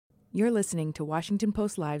You're listening to Washington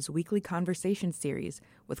Post Live's weekly conversation series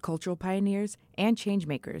with cultural pioneers and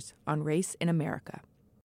changemakers on race in America.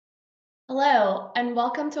 Hello, and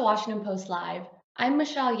welcome to Washington Post Live. I'm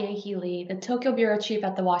Michelle Yehi Lee, the Tokyo Bureau Chief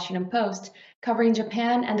at the Washington Post, covering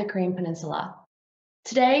Japan and the Korean Peninsula.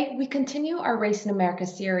 Today, we continue our Race in America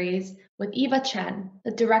series with Eva Chen,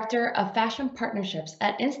 the Director of Fashion Partnerships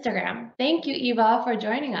at Instagram. Thank you, Eva, for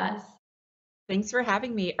joining us. Thanks for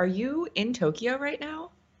having me. Are you in Tokyo right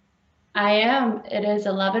now? I am. It is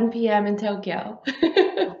 11 p.m. in Tokyo.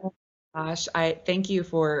 Oh, gosh, I thank you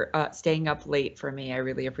for staying up late for me. I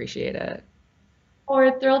really appreciate it.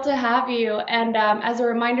 We're thrilled to have you. And as a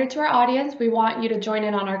reminder to our audience, we want you to join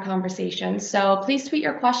in on our conversation. So please tweet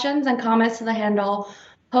your questions and comments to the handle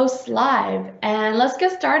Post Live. And let's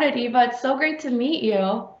get started, Eva. It's so great to meet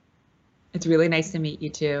you. It's really nice to meet you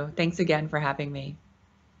too. Thanks again for having me.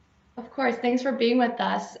 Of course, thanks for being with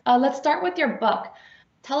us. Let's start with your book.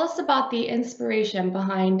 Tell us about the inspiration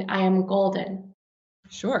behind I Am Golden.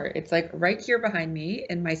 Sure. It's like right here behind me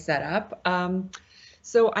in my setup.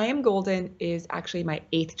 So I Am Golden is actually my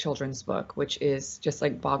 8th children's book, which is just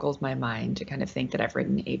like boggles my mind to kind of think that I've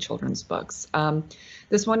written 8 children's books.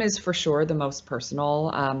 This one is for sure the most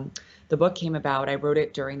personal. The book came about, I wrote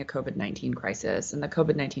it during the COVID-19 crisis, and the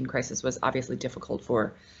COVID-19 crisis was obviously difficult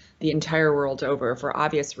for the entire world over for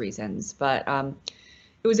obvious reasons, but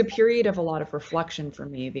it was a period of a lot of reflection for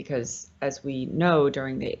me because, as we know,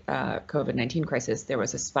 during the COVID-19 crisis, there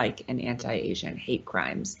was a spike in anti-Asian hate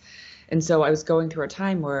crimes. And so I was going through a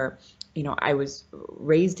time where, I was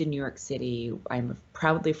raised in New York City. I'm a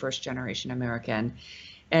proudly first-generation American.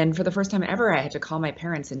 And for the first time ever, I had to call my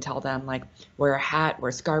parents and tell them, like, wear a hat,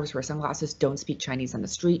 wear scarves, wear sunglasses, don't speak Chinese on the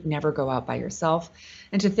street, never go out by yourself.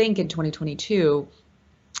 And to think in 2022,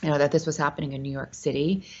 that this was happening in New York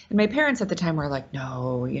City. And my parents at the time were like,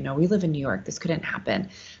 no, we live in New York. This couldn't happen.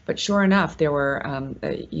 But sure enough, there were,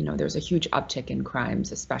 there's a huge uptick in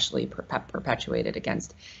crimes, especially perpetuated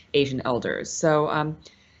against Asian elders. So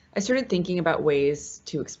I started thinking about ways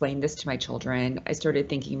to explain this to my children. I started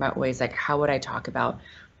thinking about ways like, how would I talk about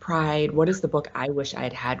pride? What is the book I wish I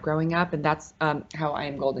had had growing up? And that's how I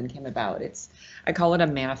Am Golden came about. I call it a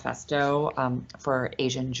manifesto for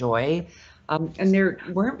Asian joy. And there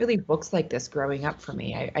weren't really books like this growing up for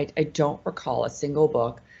me. I don't recall a single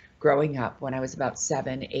book growing up when I was about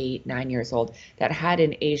 7, 8, 9 years old that had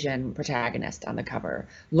an Asian protagonist on the cover,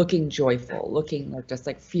 looking joyful, looking like just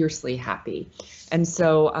like fiercely happy. And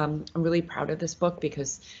so I'm really proud of this book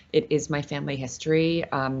because it is my family history.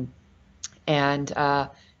 Book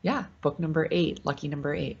number 8, lucky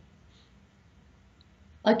number 8.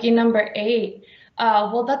 Lucky number 8.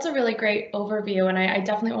 Well, that's a really great overview, and I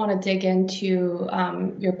definitely want to dig into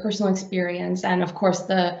your personal experience and, of course,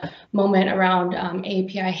 the moment around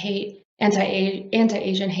API hate,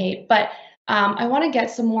 anti-Asian hate. But I want to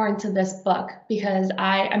get some more into this book because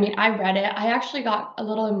I read it. I actually got a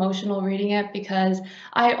little emotional reading it because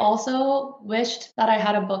I also wished that I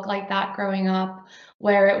had a book like that growing up,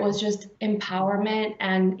 where it was just empowerment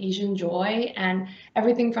and Asian joy and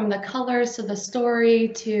everything from the colors to the story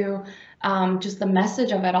to just the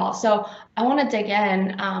message of it all. So I want to dig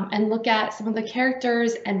in and look at some of the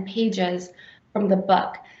characters and pages from the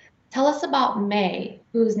book. Tell us about May,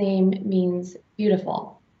 whose name means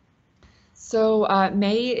beautiful. So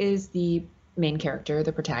May is the main character,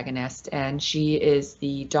 the protagonist, and she is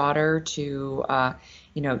the daughter to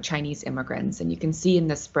Chinese immigrants. And you can see in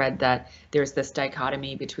the spread that there's this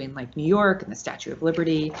dichotomy between like New York and the Statue of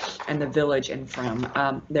Liberty and the village and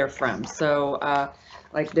from they're from. So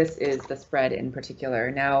this is the spread in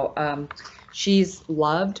particular. Now, she's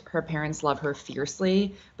loved, her parents love her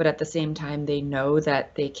fiercely, but at the same time, they know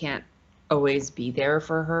that they can't always be there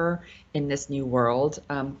for her in this new world.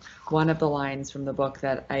 One of the lines from the book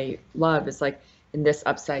that I love is like, in this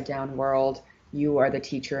upside down world, you are the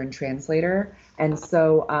teacher and translator. And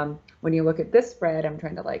so when you look at this spread, I'm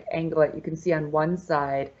trying to like angle it. You can see on one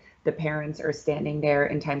side, the parents are standing there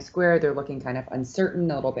in Times Square. They're looking kind of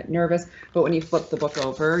uncertain, a little bit nervous. But when you flip the book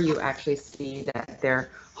over, you actually see that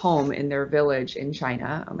they're home in their village in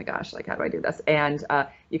China. Oh my gosh, like how do I do this? And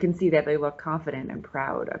you can see that they look confident and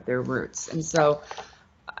proud of their roots. And so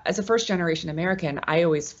as a first generation American, I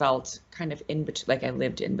always felt kind of in between, like I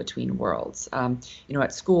lived in between worlds.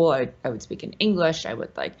 At school, I would speak in English. I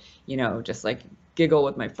would just giggle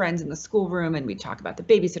with my friends in the schoolroom, and we'd talk about the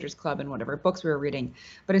Babysitters Club and whatever books we were reading.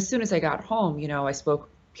 But as soon as I got home, I spoke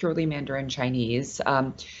purely Mandarin Chinese.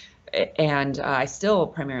 And I still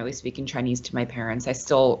primarily speak in Chinese to my parents. I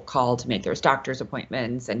still call to make their doctor's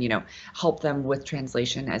appointments and, help them with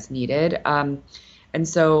translation as needed. And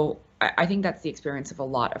so I think that's the experience of a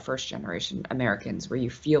lot of first generation Americans, where you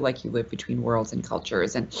feel like you live between worlds and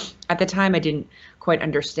cultures. And at the time, I didn't quite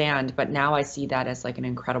understand, but now I see that as like an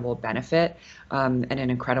incredible benefit, and an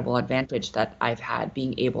incredible advantage that I've had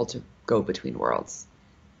being able to go between worlds.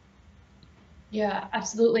 Yeah,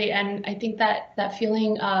 absolutely. And I think that that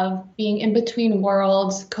feeling of being in between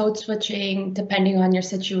worlds, code switching, depending on your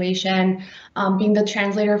situation, being the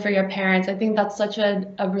translator for your parents, I think that's such a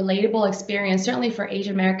relatable experience, certainly for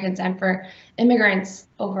Asian Americans and for immigrants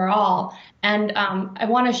overall. And I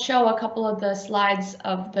want to show a couple of the slides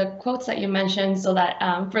of the quotes that you mentioned so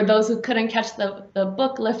that for those who couldn't catch the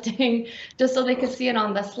book lifting, just so they could see it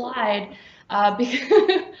on the slide.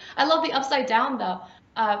 Because I love the upside down though.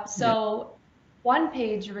 Yeah. So one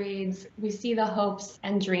page reads, "We see the hopes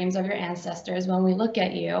and dreams of your ancestors when we look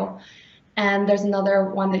at you." And there's another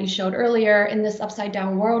one that you showed earlier. "In this upside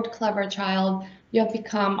down world, clever child, you have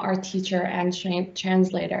become our teacher and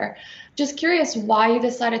translator." Just curious why you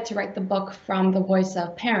decided to write the book from the voice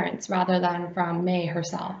of parents rather than from May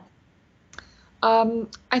herself.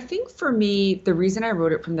 I think for me, the reason I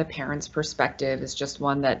wrote it from the parents' perspective is just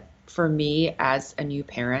one that for me as a new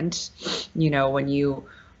parent, when you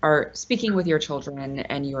are speaking with your children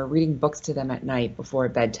and you are reading books to them at night before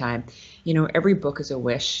bedtime, every book is a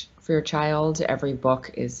wish for your child. Every book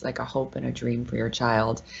is like a hope and a dream for your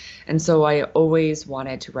child. And so I always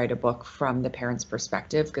wanted to write a book from the parents'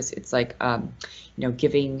 perspective because it's like,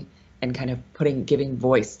 giving and kind of giving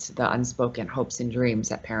voice to the unspoken hopes and dreams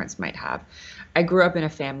that parents might have. I grew up in a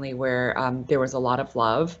family where there was a lot of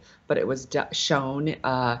love, but it was shown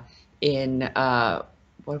in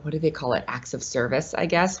what do they call it? Acts of service, I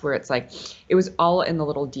guess, where it's like it was all in the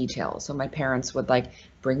little details. So my parents would like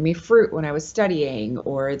bring me fruit when I was studying,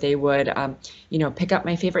 or they would, pick up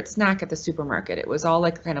my favorite snack at the supermarket. It was all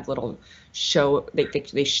like kind of little show.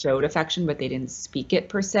 They showed affection, but they didn't speak it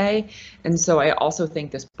per se. And so I also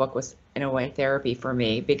think this book was in a way therapy for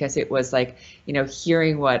me because it was like,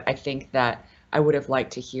 hearing what I think that I would have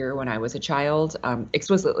liked to hear when I was a child,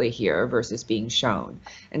 explicitly hear versus being shown.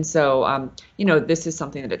 And so, this is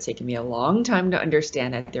something that it's taken me a long time to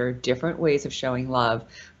understand that there are different ways of showing love,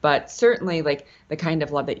 but certainly like the kind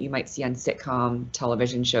of love that you might see on sitcom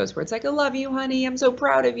television shows where it's like, "I love you, honey. I'm so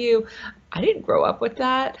proud of you." I didn't grow up with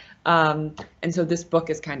that. And so this book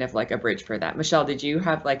is kind of like a bridge for that. Michelle, did you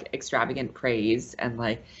have like extravagant praise and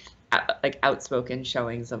like outspoken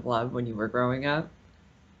showings of love when you were growing up?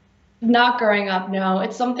 Not growing up, no.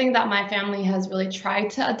 It's something that my family has really tried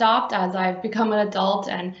to adopt as I've become an adult,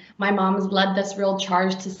 and my mom has led this real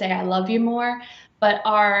charge to say "I love you" more. But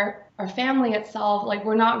our family itself, like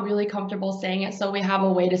we're not really comfortable saying it, so we have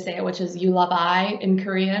a way to say it, which is "you love I" in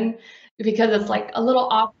Korean, because it's like a little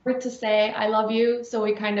awkward to say "I love you," so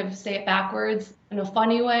we kind of say it backwards in a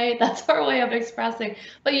funny way. That's our way of expressing.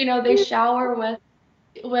 But they shower with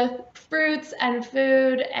fruits and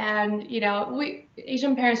food, and we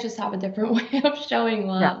Asian parents just have a different way of showing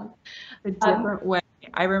Yeah, love. a um, different way.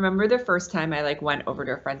 I remember the first time I like went over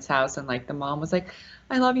to a friend's house and like the mom was like,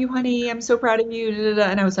 "I love you, honey. I'm so proud of you." Da, da,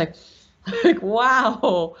 da. And I was like, like,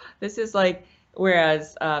 wow, this is like,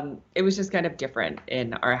 whereas it was just kind of different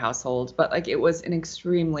in our household, but like it was an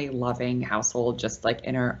extremely loving household, just like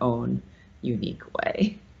in our own unique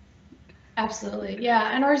way. Absolutely,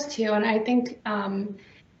 yeah, and ours too. And I think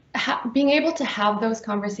being able to have those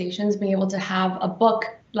conversations, being able to have a book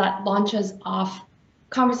that launches off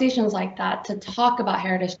conversations like that to talk about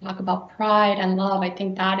heritage, talk about pride and love, I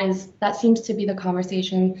think that seems to be the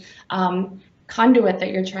conversation conduit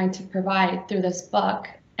that you're trying to provide through this book.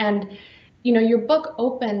 And your book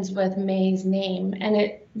opens with May's name, and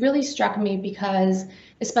it really struck me because,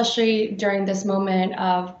 especially during this moment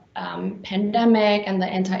of pandemic and the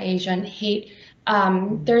anti-Asian hate,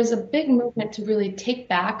 there's a big movement to really take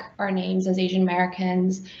back our names as Asian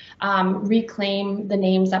Americans, reclaim the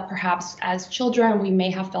names that perhaps as children we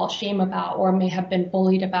may have felt shame about or may have been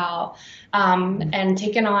bullied about, and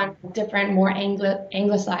taken on different, more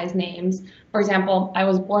anglicized names. For example, I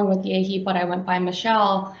was born with Yehi, but I went by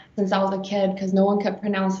Michelle since I was a kid because no one could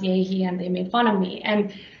pronounce Yehi and they made fun of me.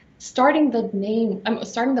 And starting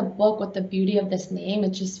the book with the beauty of this name, it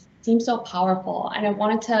just seems so powerful. And I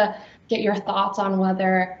wanted to get your thoughts on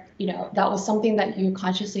whether, that was something that you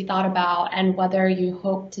consciously thought about and whether you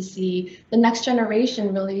hope to see the next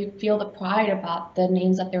generation really feel the pride about the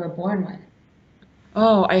names that they were born with.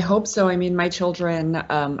 Oh, I hope so. I mean, my children,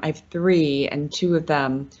 I have three, and two of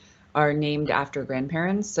them are named after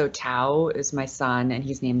grandparents. So Tao is my son, and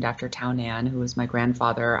he's named after Tao Nan, who was my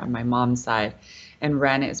grandfather on my mom's side. And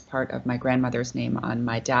Ren is part of my grandmother's name on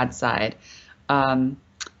my dad's side. Um,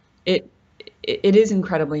 it it is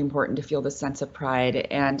incredibly important to feel this sense of pride.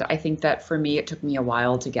 And I think that for me, it took me a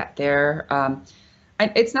while to get there.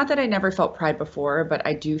 It's not that I never felt pride before, but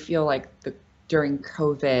I do feel like during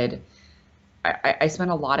COVID, I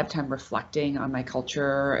spent a lot of time reflecting on my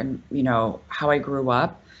culture and, how I grew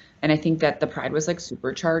up. And I think that the pride was like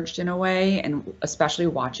supercharged in a way, and especially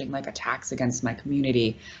watching like attacks against my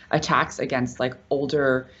community, attacks against like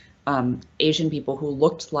older Asian people who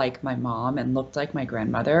looked like my mom and looked like my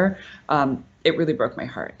grandmother. It really broke my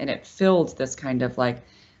heart, and it filled this kind of like,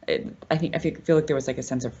 I feel like there was like a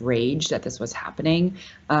sense of rage that this was happening.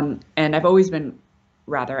 And I've always been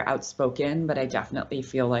rather outspoken, but I definitely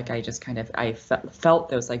feel like I felt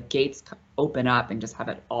those like gates open up and just have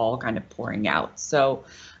it all kind of pouring out. So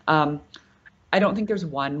I don't think there's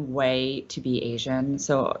one way to be Asian.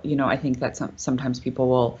 So, I think that sometimes people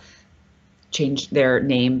will change their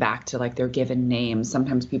name back to like their given name.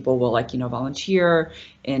 Sometimes people will like, volunteer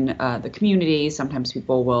in the community. Sometimes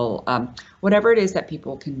people will, whatever it is that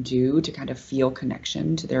people can do to kind of feel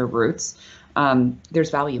connection to their roots, there's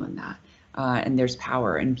value in that. And there's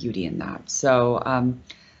power and beauty in that. So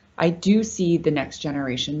I do see the next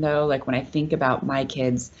generation though, like when I think about my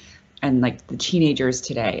kids and like the teenagers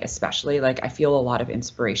today, especially, like I feel a lot of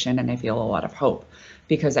inspiration and I feel a lot of hope,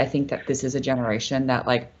 because I think that this is a generation that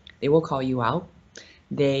like, they will call you out.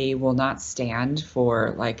 They will not stand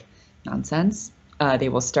for like nonsense. They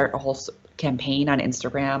will start a whole campaign on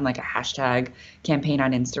Instagram, like a hashtag campaign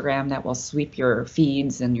on Instagram that will sweep your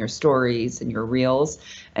feeds and your stories and your reels.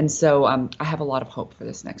 And so I have a lot of hope for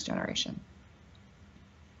this next generation.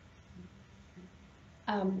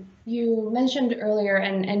 You mentioned earlier,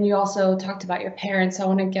 and you also talked about your parents. So I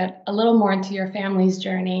want to get a little more into your family's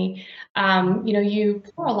journey. You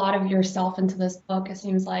pour a lot of yourself into this book, it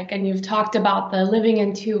seems like, and you've talked about the living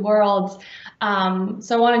in two worlds.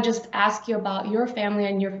 So I want to just ask you about your family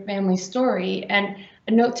and your family story. And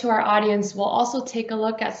a note to our audience, we'll also take a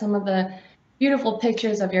look at some of the beautiful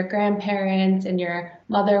pictures of your grandparents and your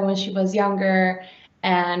mother when she was younger,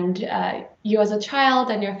 and you as a child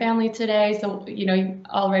and your family today. So, you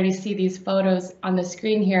already see these photos on the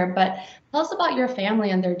screen here, but tell us about your family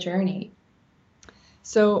and their journey.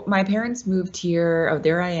 So my parents moved here. Oh,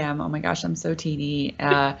 there I am. Oh my gosh, I'm so teeny.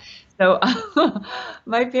 So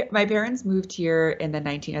my parents moved here in the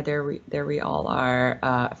 19. There we all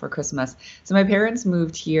are for Christmas. So my parents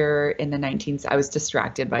moved here in the 19th. I was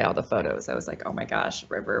distracted by all the photos. I was like, oh my gosh,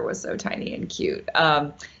 River was so tiny and cute.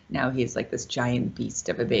 Now he's like this giant beast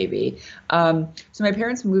of a baby. So my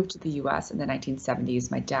parents moved to the U.S. in the 1970s.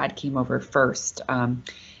 My dad came over first.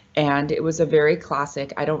 And it was a very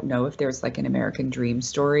classic, I don't know if there's like an American Dream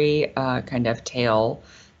story kind of tale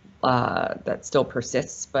that still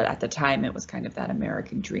persists, but at the time it was kind of that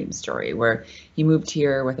American Dream story where he moved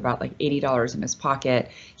here with about like $80 in his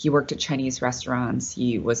pocket. He worked at Chinese restaurants.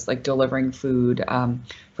 He was like delivering food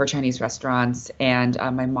for Chinese restaurants. And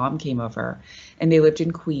my mom came over, and they lived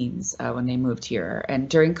in Queens when they moved here. And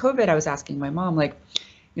during COVID, I was asking my mom, like,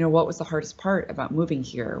 what was the hardest part about moving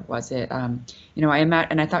here? Was it, and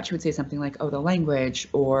I thought she would say something like, oh, the language,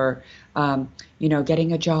 or,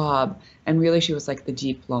 getting a job. And really she was like the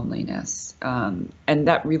deep loneliness. And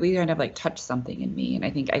that really kind of like touched something in me. And I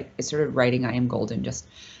think I started writing I Am Golden just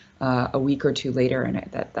a week or two later. And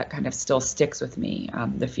that kind of still sticks with me,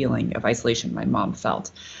 the feeling of isolation my mom felt.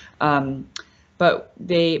 But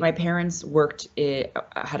my parents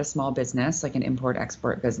had a small business, like an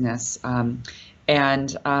import-export business.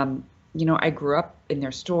 And I grew up in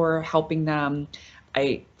their store helping them.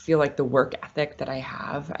 I feel like the work ethic that I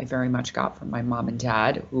have, I very much got from my mom and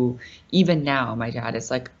dad, who even now, my dad is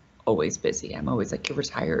like always busy. I'm always like, you're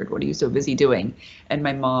retired. What are you so busy doing? And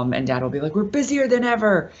my mom and dad will be like, we're busier than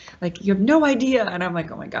ever. Like, you have no idea. And I'm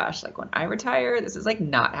like, oh my gosh, like when I retire, this is like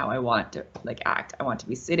not how I want to like act. I want to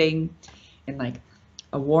be sitting in like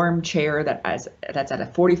a warm chair that's at a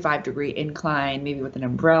 45-degree incline, maybe with an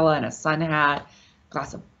umbrella and a sun hat,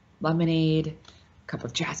 glass of lemonade, cup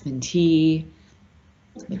of jasmine tea,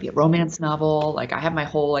 maybe a romance novel. Like I have my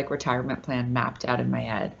whole like retirement plan mapped out in my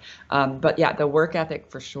head. But yeah, the work ethic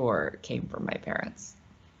for sure came from my parents.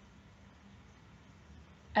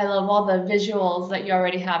 I love all the visuals that you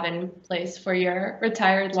already have in place for your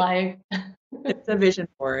retired life. It's a vision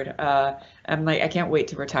board. I'm like, I can't wait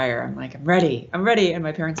to retire. I'm like, I'm ready. And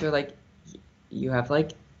my parents were like, you have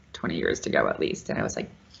like 20 years to go at least. And I was like,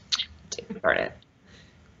 start it.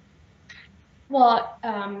 Well,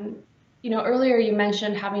 earlier you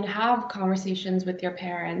mentioned having to have conversations with your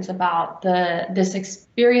parents about this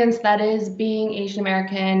experience that is being Asian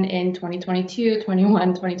American in 2022,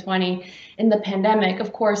 21, 2020 in the pandemic.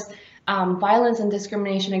 Of course, violence and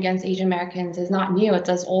discrimination against Asian Americans is not new. It's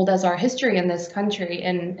as old as our history in this country,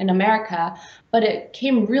 in America, but it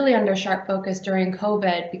came really under sharp focus during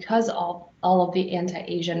COVID because of all of the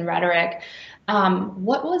anti-Asian rhetoric.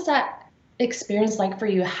 What was that experience like for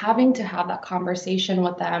you, having to have that conversation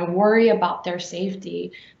with them, worry about their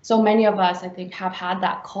safety? So many of us, I think, have had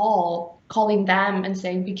that calling them and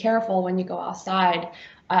saying, be careful when you go outside.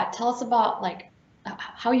 Tell us about like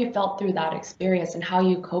how you felt through that experience and how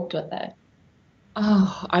you coped with it.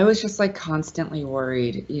 Oh, I was just like constantly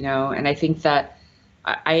worried, and I think that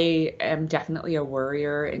I am definitely a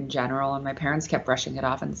worrier in general. And my parents kept brushing it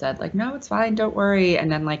off and said, like, no, it's fine, don't worry.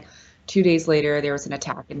 And then, like, 2 days later, there was an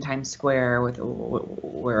attack in Times Square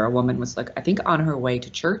where a woman was, like, I think on her way to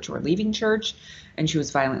church or leaving church, and she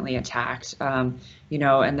was violently attacked. And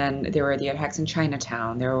then there were the attacks in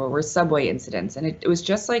Chinatown. There were subway incidents, and it was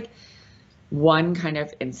just like one kind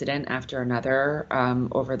of incident after another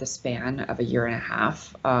over the span of a year and a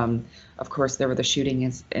half. Of course, there were the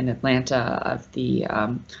shootings in Atlanta of the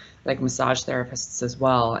like massage therapists as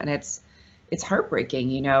well, and it's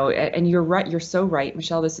heartbreaking, And you're right, you're so right,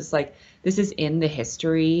 Michelle. This is in the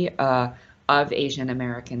history of Asian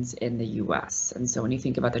Americans in the U.S. And so when you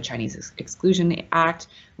think about the Chinese Exclusion Act,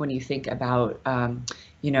 when you think about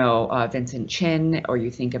Vincent Chin, or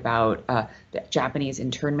you think about the Japanese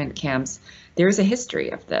internment camps, there's a history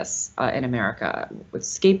of this in America with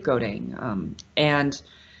scapegoating. And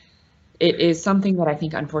it is something that I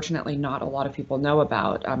think, unfortunately, not a lot of people know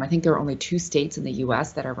about. I think there are only 2 states in the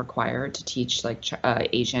U.S. that are required to teach like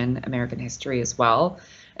Asian American history as well.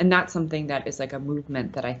 And that's something that is like a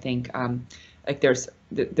movement that I think like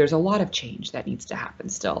there's a lot of change that needs to happen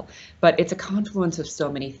still, but it's a confluence of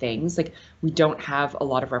so many things. Like, we don't have a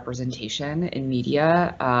lot of representation in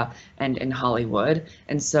media and in Hollywood,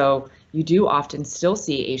 and so you do often still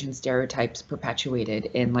see Asian stereotypes perpetuated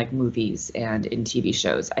in like movies and in TV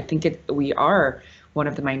shows. I think we are one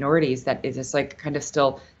of the minorities that is just like kind of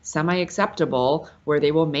still semi-acceptable, where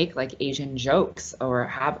they will make like Asian jokes or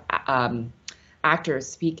have actors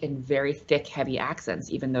speak in very thick, heavy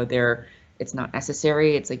accents, even though it's not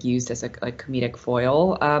necessary. It's like used as a like comedic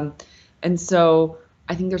foil. And so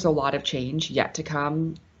I think there's a lot of change yet to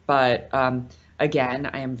come. But again,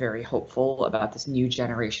 I am very hopeful about this new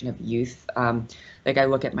generation of youth. Like, I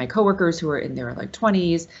look at my coworkers who are in their like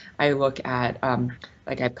 20s. I look at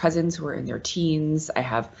like, I have cousins who are in their teens.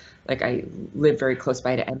 I live very close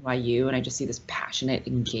by to NYU, and I just see this passionate,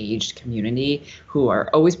 engaged community who are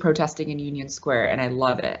always protesting in Union Square, and I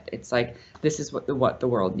love it. It's like, this is what the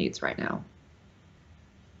world needs right now.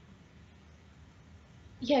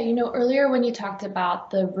 Yeah, earlier when you talked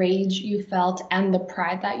about the rage you felt and the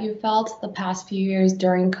pride that you felt the past few years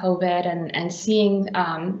during COVID, and seeing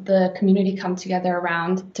the community come together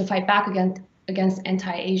around to fight back against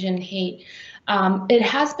anti-Asian hate, it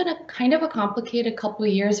has been a kind of a complicated couple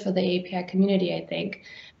of years for the API community, I think,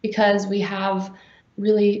 because we have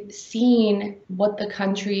really seen what the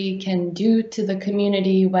country can do to the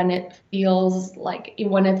community when it feels like,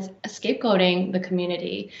 when it's scapegoating the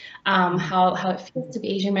community, how it feels to be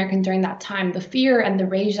Asian American during that time, the fear and the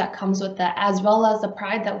rage that comes with that, as well as the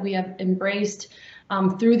pride that we have embraced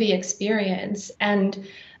through the experience. And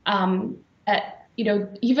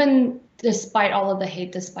even despite all of the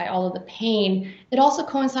hate, despite all of the pain, it also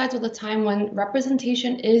coincides with a time when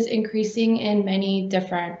representation is increasing in many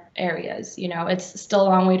different areas. It's still a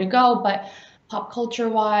long way to go, but pop culture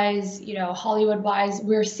wise, Hollywood wise,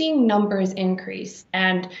 we're seeing numbers increase,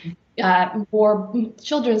 and more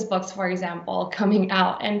children's books, for example, coming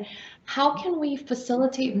out. And how can we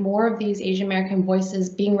facilitate more of these Asian American voices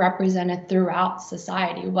being represented throughout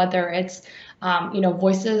society, whether it's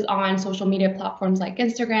voices on social media platforms like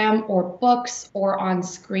Instagram, or books, or on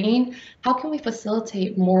screen? How can we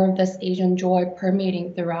facilitate more of this Asian joy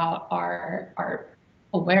permeating throughout our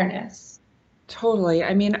awareness? Totally.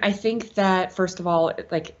 I mean, I think that, first of all,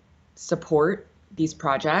 like, support these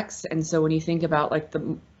projects. And so when you think about like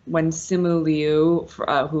when Simu Liu,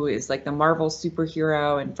 who is like the Marvel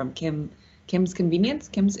superhero and from Kim's Convenience,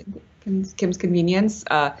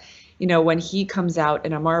 when he comes out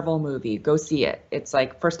in a Marvel movie, go see it. It's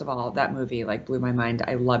like, first of all, that movie like blew my mind.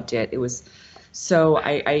 I loved it. It was so,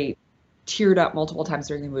 I teared up multiple times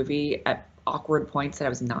during the movie at awkward points that I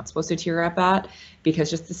was not supposed to tear up at, because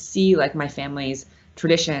just to see like my family's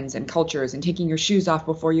traditions and cultures, and taking your shoes off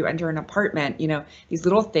before you enter an apartment, these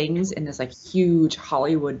little things in this like huge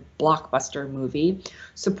Hollywood blockbuster movie.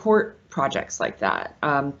 Support projects like that,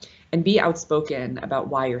 and be outspoken about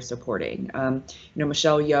why you're supporting.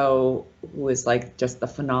 Michelle Yeoh, who is like just the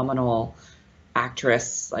phenomenal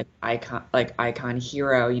actress, like icon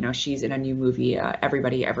hero. You know, she's in a new movie,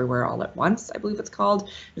 Everybody Everywhere All at Once, I believe it's called.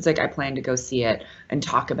 It's like I plan to go see it and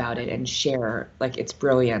talk about it and share like its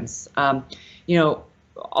brilliance. You know,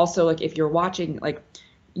 also like if you're watching, like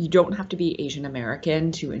you don't have to be Asian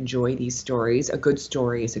American to enjoy these stories. A good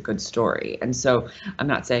story is a good story. And so I'm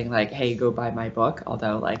not saying like, hey, go buy my book,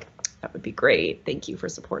 although like that would be great. Thank you for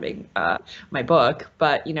supporting my book.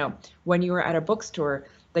 But you know, when you are at a bookstore,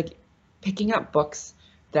 like picking up books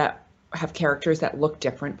that have characters that look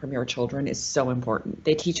different from your children is so important.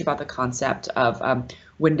 They teach about the concept of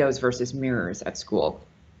windows versus mirrors at school.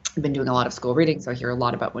 I've been doing a lot of school reading, so I hear a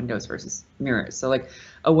lot about windows versus mirrors. So like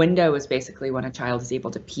a window is basically when a child is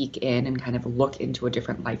able to peek in and kind of look into a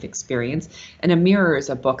different life experience. And a mirror is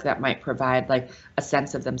a book that might provide like a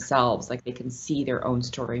sense of themselves, like they can see their own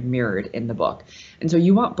story mirrored in the book. And so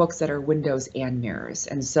you want books that are windows and mirrors.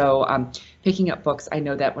 And so picking up books, I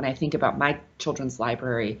know that when I think about my children's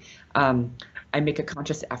library, I make a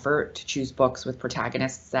conscious effort to choose books with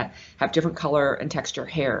protagonists that have different color and texture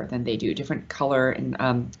hair than they do, different color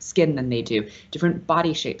and skin than they do, different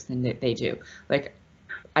body shapes than they do. Like,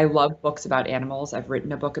 I love books about animals. I've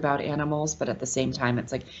written a book about animals, but at the same time,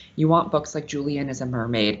 it's like you want books like Julian is a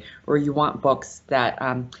Mermaid, or you want books that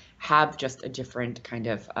have just a different kind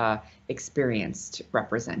of experience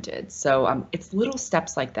represented. So it's little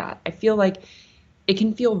steps like that. I feel like it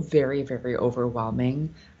can feel very, very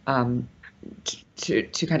overwhelming.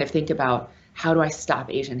 To kind of think about, how do I stop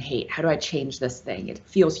Asian hate? How do I change this thing? It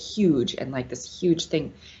feels huge and like this huge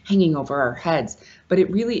thing hanging over our heads, but it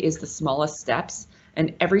really is the smallest steps.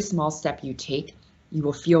 And every small step you take, you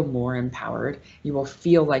will feel more empowered. You will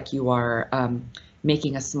feel like you are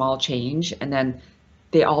making a small change, and then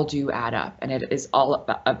they all do add up. And it is all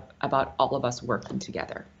about all of us working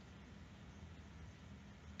together.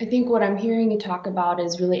 I think what I'm hearing you talk about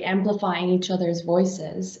is really amplifying each other's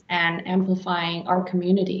voices and amplifying our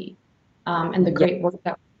community and the great work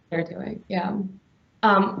that they're doing. Yeah.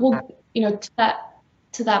 Well, you know,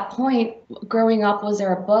 to that point, growing up, was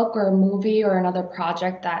there a book or a movie or another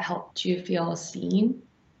project that helped you feel seen?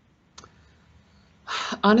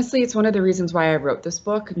 Honestly, it's one of the reasons why I wrote this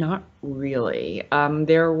book. Not really.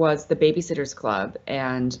 There was the Babysitters Club,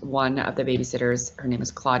 and one of the babysitters, her name is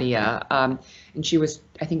Claudia, and she was,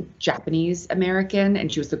 I think, Japanese American, and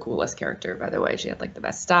she was the coolest character, by the way. She had like the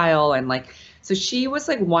best style, and like, so she was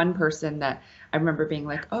like one person that I remember being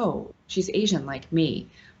like, oh, she's Asian like me.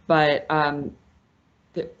 But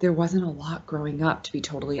there wasn't a lot growing up, to be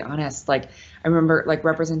totally honest. Like I remember like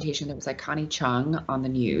representation, there was like Connie Chung on the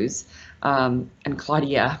news, and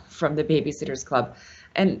Claudia from the Babysitters Club.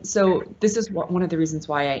 And so this is one of the reasons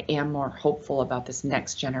why I am more hopeful about this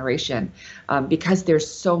next generation, because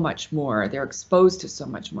there's so much more. They're exposed to so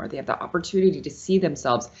much more. They have the opportunity to see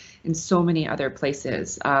themselves in so many other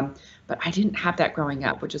places. But I didn't have that growing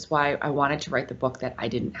up, which is why I wanted to write the book that I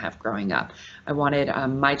didn't have growing up. I wanted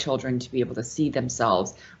my children to be able to see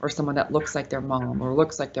themselves, or someone that looks like their mom or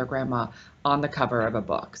looks like their grandma, on the cover of a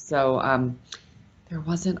book. So there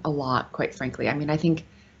wasn't a lot, quite frankly. I mean, I think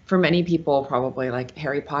for many people, probably like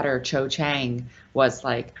Harry Potter, Cho Chang was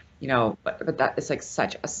like, you know, but that is like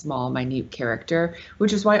such a small, minute character,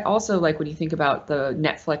 which is why also like when you think about the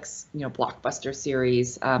Netflix, you know, blockbuster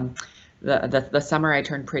series, the Summer I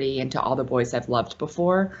Turned Pretty, and To All the Boys I've Loved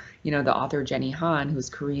Before, you know, the author Jenny Han, who's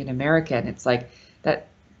Korean American, it's like that,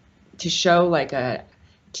 to show like a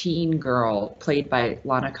teen girl played by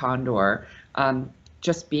Lana Condor,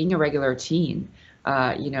 just being a regular teen,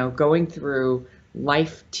 you know, going through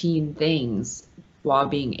life teen things while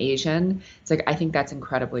being Asian. It's like, I think that's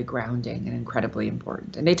incredibly grounding and incredibly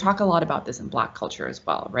important. And they talk a lot about this in Black culture as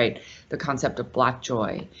well, right? The concept of Black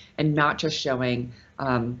joy, and not just showing,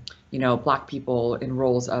 you know, Black people in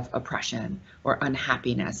roles of oppression or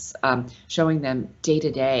unhappiness, showing them day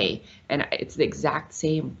to day. And it's the exact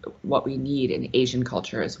same what we need in Asian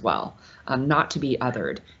culture as well, not to be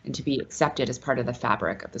othered and to be accepted as part of the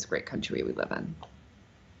fabric of this great country we live in.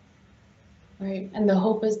 Right. And the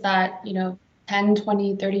hope is that, you know, 10,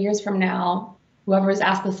 20, 30 years from now, whoever's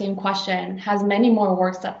asked the same question has many more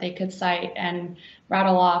works that they could cite and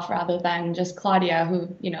rattle off, rather than just Claudia,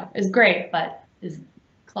 who, you know, is great, but is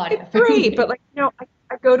Claudia. It's great, but like, you know,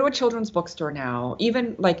 I go to a children's bookstore now,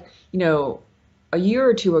 even like, you know, a year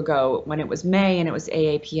or two ago when it was May and it was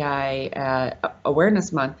AAPI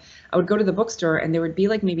Awareness Month, I would go to the bookstore and there would be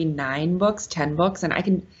like maybe 9 books, 10 books,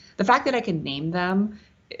 and the fact that I can name them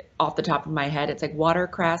off the top of my head, it's like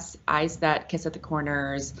Watercress, Eyes That Kiss at the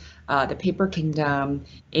Corners, The Paper Kingdom,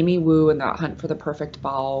 Amy Wu and The Hunt for the Perfect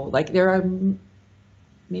Ball. Like there are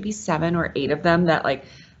maybe 7 or 8 of them that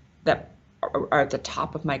are at the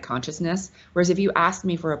top of my consciousness. Whereas if you asked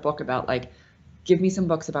me for a book about like, give me some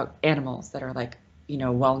books about animals that are like,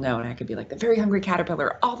 well known, I could be like The Very Hungry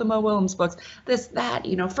Caterpillar, all the Mo Willems books, this, that,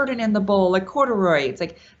 Ferdinand the Bull, like Corduroy. It's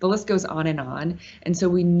like the list goes on and on. And so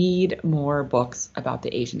we need more books about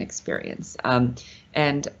the Asian experience. And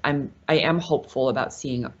I am hopeful about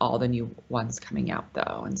seeing all the new ones coming out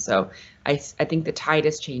though. And so I think the tide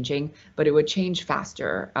is changing, but it would change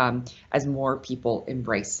faster as more people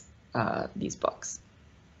embrace these books.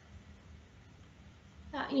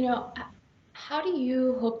 How do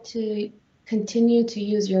you hope to continue to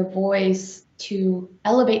use your voice to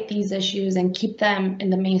elevate these issues and keep them in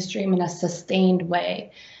the mainstream in a sustained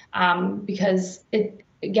way? Because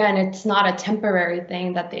it's not a temporary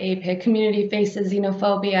thing that the API community faces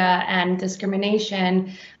xenophobia and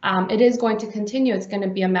discrimination. It is going to continue. It's going to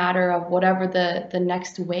be a matter of whatever the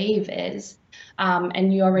next wave is.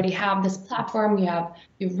 And you already have this platform,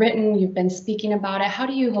 you've written, you've been speaking about it. How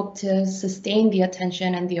do you hope to sustain the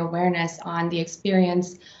attention and the awareness on the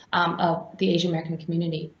experience of the Asian American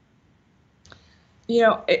community?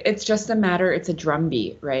 It's just it's a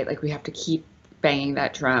drumbeat, right? Like we have to keep banging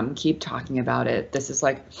that drum, keep talking about it. This is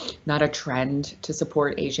like not a trend to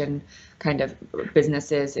support Asian kind of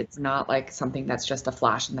businesses. It's not like something that's just a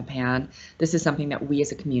flash in the pan. This is something that we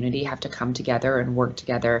as a community have to come together and work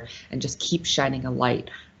together and just keep shining a light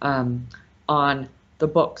on the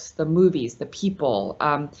books, the movies, the people.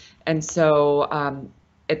 And so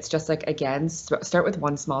it's just like, again, start with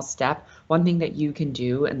one small step, one thing that you can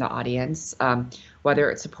do in the audience, whether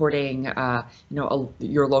it's supporting,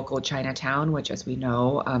 your local Chinatown, which, as we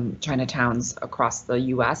know, Chinatowns across the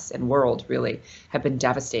U.S. and world really have been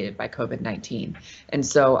devastated by COVID-19. And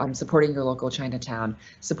so supporting your local Chinatown,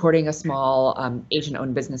 supporting a small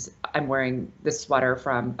Asian-owned business. I'm wearing this sweater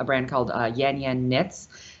from a brand called Yan Yan Knits.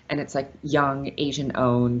 And it's like young, Asian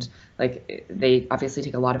owned, like they obviously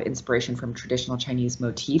take a lot of inspiration from traditional Chinese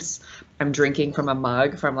motifs. I'm drinking from a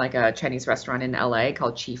mug from like a Chinese restaurant in LA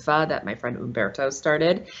called Chifa that my friend Umberto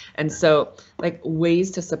started. And so like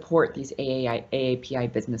ways to support these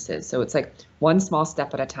AAPI businesses. So it's like one small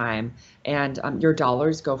step at a time, and your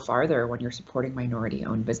dollars go farther when you're supporting minority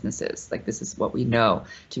owned businesses. Like this is what we know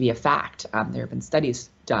to be a fact. There have been studies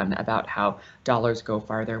done about how dollars go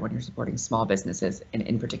farther when you're supporting small businesses, and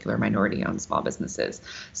in particular minority owned small businesses.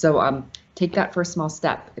 So take that first small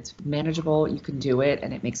step. It's manageable, you can do it,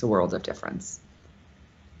 and it makes a world of difference.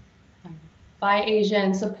 Buy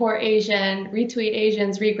Asian, support Asian, retweet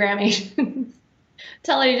Asians, regram Asians,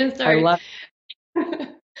 tell Asian stories. I love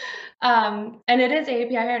and it is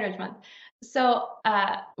API Heritage Month. So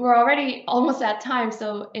we're already almost at time.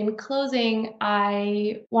 So in closing,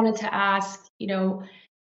 I wanted to ask,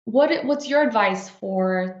 what's your advice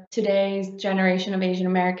for today's generation of Asian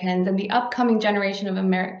Americans and the upcoming generation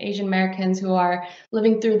of Asian Americans who are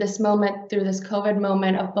living through this moment, through this COVID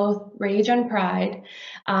moment of both rage and pride,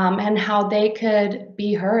 and how they could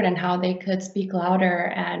be heard and how they could speak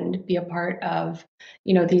louder and be a part of,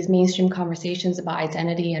 these mainstream conversations about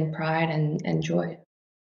identity and pride and joy?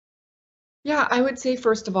 Yeah, I would say,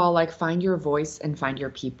 first of all, like find your voice and find your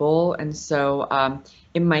people. And so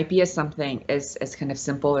it might be something as kind of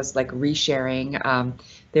simple as like resharing.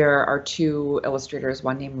 There are two illustrators,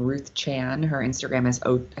 one named Ruth Chan. Her Instagram is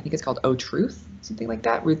I think it's called Oh Truth, something like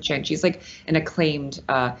that. Ruth Chan. She's like an acclaimed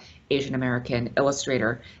Asian American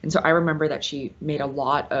illustrator. And so I remember that she made a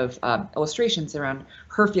lot of illustrations around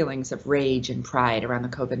her feelings of rage and pride around the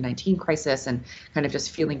COVID-19 crisis, and kind of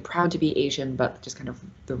just feeling proud to be Asian, but just kind of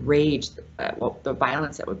the rage, the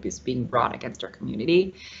violence that was being brought against our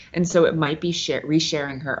community. And so it might be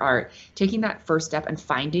resharing her art, taking that first step and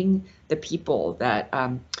finding the people that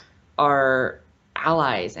are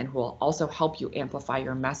allies and who will also help you amplify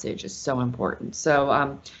your message is so important.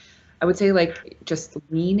 So I would say like just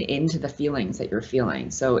lean into the feelings that you're feeling.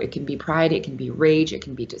 So it can be pride, it can be rage, it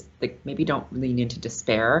can be just like maybe don't lean into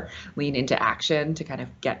despair, lean into action to kind of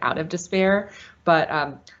get out of despair.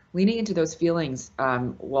 But leaning into those feelings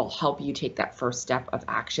will help you take that first step of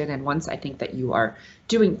action. And once I think that you are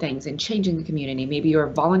doing things and changing the community, maybe you're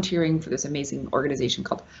volunteering for this amazing organization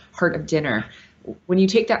called Heart of Dinner. When you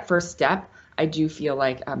take that first step, I do feel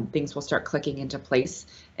like things will start clicking into place,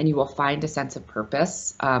 and you will find a sense of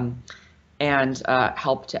purpose and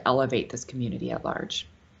help to elevate this community at large.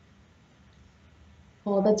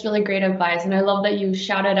 Well, that's really great advice. And I love that you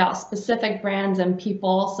shouted out specific brands and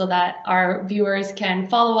people so that our viewers can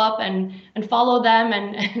follow up and follow them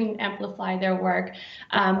and amplify their work.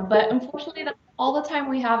 But unfortunately, that's all the time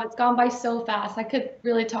we have. It's gone by so fast. I could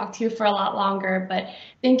really talk to you for a lot longer, but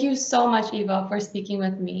thank you so much, Eva, for speaking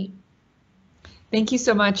with me. Thank you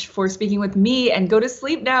so much for speaking with me, and go to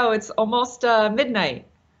sleep now. It's almost midnight.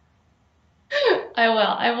 I will.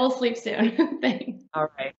 I will sleep soon. Thanks. All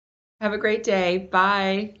right. Have a great day.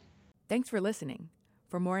 Bye. Thanks for listening.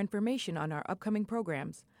 For more information on our upcoming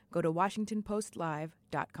programs, go to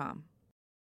WashingtonPostLive.com.